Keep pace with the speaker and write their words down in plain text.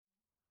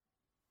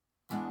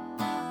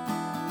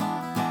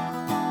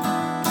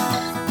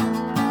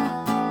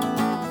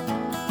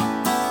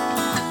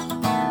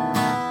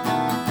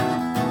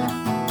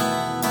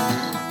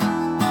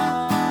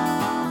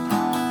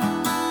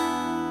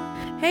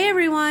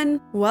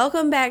everyone!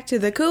 Welcome back to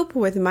the Coop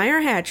with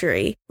Meyer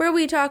Hatchery, where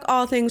we talk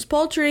all things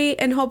poultry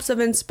in hopes of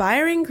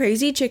inspiring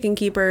crazy chicken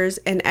keepers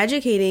and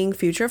educating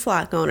future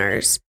flock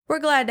owners. We're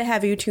glad to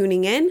have you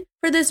tuning in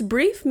for this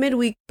brief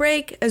midweek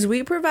break as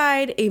we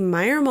provide a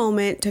Meyer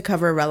Moment to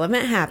cover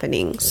relevant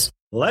happenings.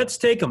 Let's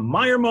take a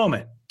Meyer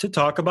Moment to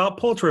talk about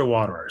poultry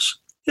waterers.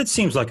 It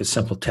seems like a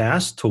simple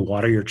task to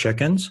water your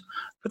chickens,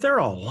 but there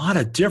are a lot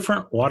of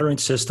different watering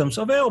systems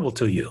available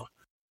to you.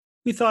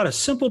 We thought a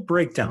simple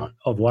breakdown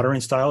of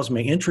watering styles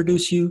may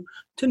introduce you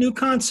to new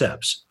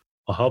concepts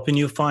while helping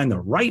you find the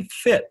right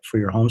fit for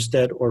your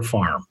homestead or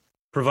farm.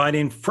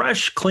 Providing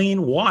fresh,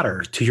 clean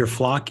water to your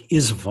flock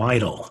is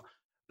vital,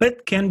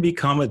 but can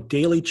become a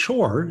daily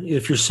chore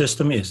if your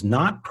system is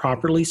not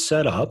properly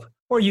set up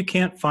or you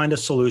can't find a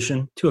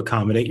solution to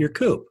accommodate your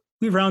coop.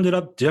 We've rounded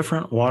up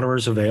different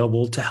waterers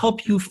available to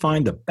help you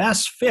find the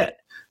best fit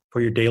for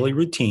your daily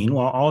routine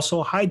while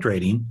also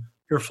hydrating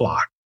your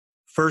flock.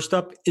 First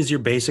up is your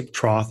basic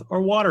trough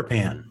or water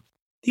pan.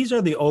 These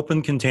are the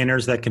open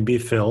containers that can be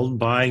filled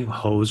by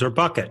hose or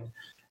bucket.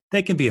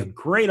 They can be a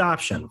great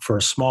option for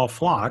a small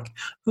flock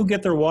who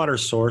get their water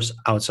source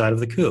outside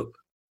of the coop.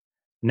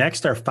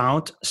 Next are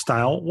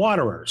fount-style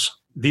waterers.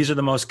 These are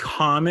the most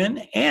common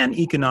and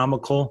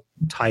economical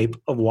type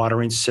of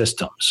watering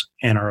systems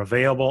and are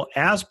available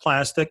as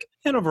plastic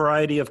in a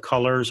variety of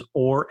colors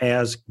or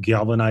as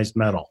galvanized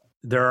metal.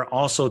 There are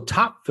also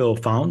top fill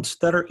founts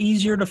that are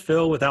easier to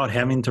fill without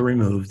having to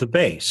remove the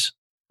base.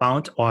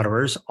 Fount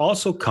waterers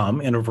also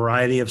come in a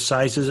variety of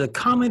sizes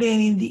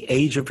accommodating the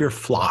age of your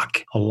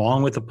flock,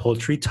 along with the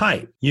poultry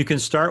type. You can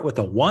start with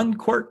a 1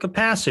 quart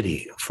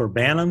capacity for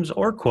bantams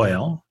or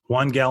quail,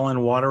 1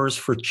 gallon waterers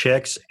for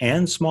chicks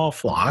and small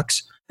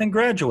flocks, and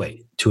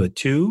graduate to a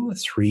 2,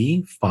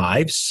 3,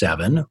 5,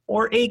 7,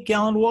 or 8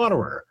 gallon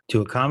waterer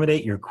to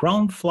accommodate your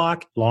grown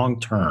flock long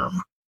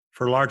term.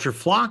 For larger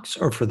flocks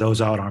or for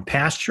those out on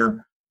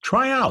pasture,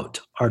 try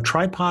out our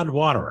tripod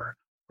waterer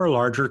or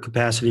larger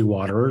capacity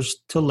waterers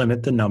to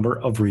limit the number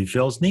of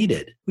refills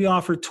needed. We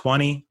offer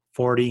 20,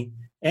 40,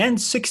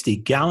 and 60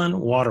 gallon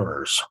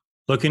waterers.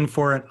 Looking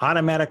for an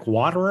automatic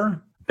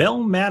waterer?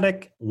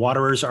 Bellmatic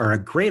waterers are a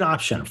great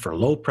option for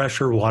low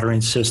pressure watering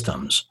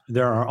systems.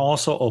 There are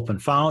also open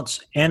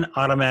founts and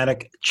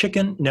automatic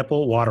chicken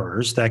nipple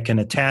waterers that can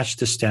attach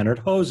to standard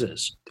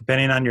hoses.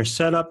 Depending on your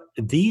setup,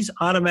 these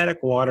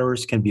automatic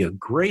waterers can be a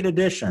great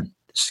addition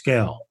to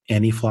scale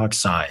any flock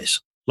size.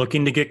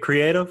 Looking to get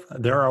creative?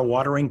 There are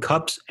watering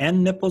cups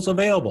and nipples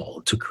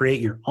available to create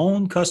your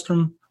own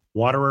custom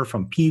waterer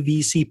from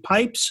PVC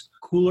pipes,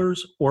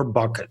 coolers, or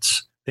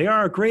buckets. They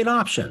are a great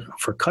option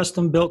for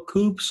custom-built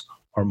coops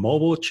or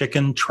mobile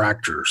chicken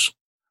tractors.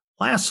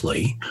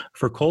 Lastly,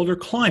 for colder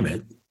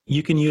climate,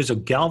 you can use a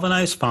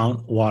galvanized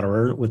fount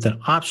waterer with an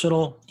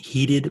optional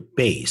heated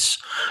base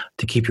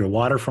to keep your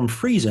water from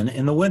freezing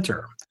in the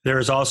winter. There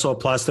is also a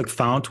plastic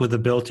fount with a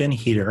built-in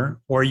heater,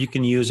 or you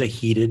can use a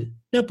heated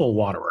nipple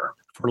waterer.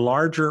 For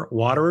larger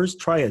waterers,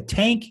 try a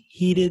tank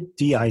heated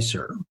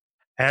de-icer.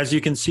 As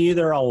you can see,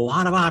 there are a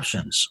lot of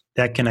options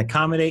that can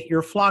accommodate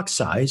your flock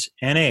size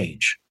and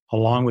age,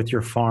 along with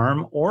your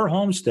farm or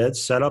homestead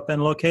setup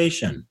and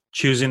location.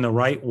 Choosing the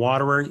right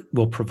waterer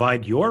will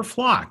provide your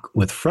flock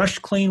with fresh,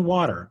 clean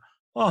water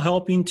while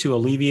helping to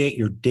alleviate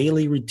your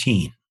daily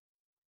routine.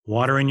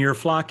 Watering your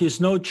flock is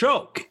no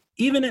joke,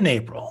 even in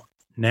April,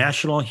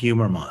 National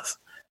Humor Month.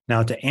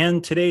 Now, to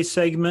end today's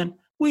segment,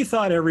 we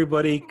thought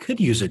everybody could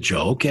use a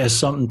joke as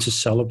something to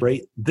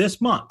celebrate this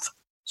month.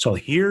 So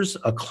here's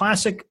a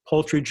classic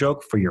poultry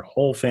joke for your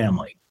whole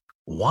family.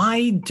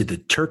 Why did the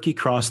turkey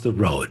cross the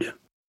road?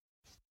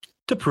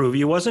 To prove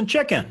he wasn't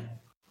chicken.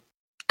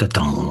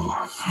 Ta-dum.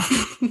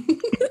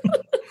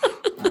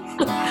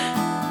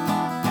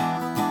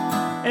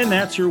 And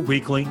that's your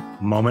weekly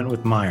Moment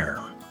with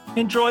Meyer.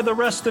 Enjoy the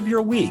rest of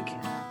your week.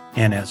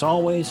 And as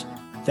always,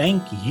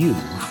 thank you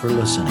for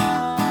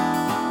listening.